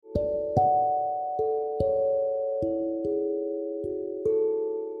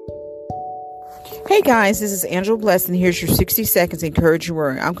Hey guys, this is Angela Blessed, and here's your 60 seconds encouraging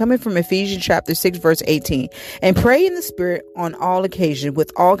word. I'm coming from Ephesians chapter 6, verse 18. And pray in the Spirit on all occasions with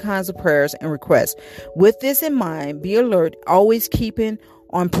all kinds of prayers and requests. With this in mind, be alert, always keeping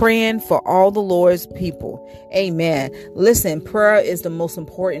on praying for all the Lord's people. Amen. Listen, prayer is the most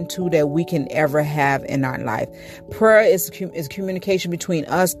important tool that we can ever have in our life. Prayer is communication between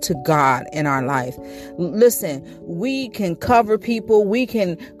us to God in our life. Listen, we can cover people. We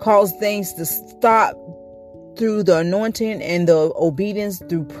can cause things to stop through the anointing and the obedience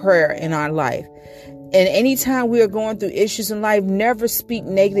through prayer in our life. And anytime we are going through issues in life, never speak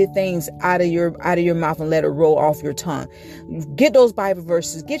negative things out of your mouth and let it roll off your tongue. Get those Bible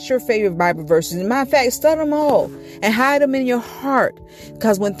verses. Get your favorite Bible verses. As a matter of fact, study them all and hide them in your heart.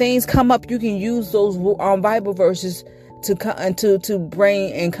 Because when things come up, you can use those Bible verses to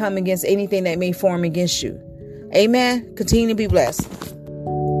bring and come against anything that may form against you. Amen. Continue to be blessed.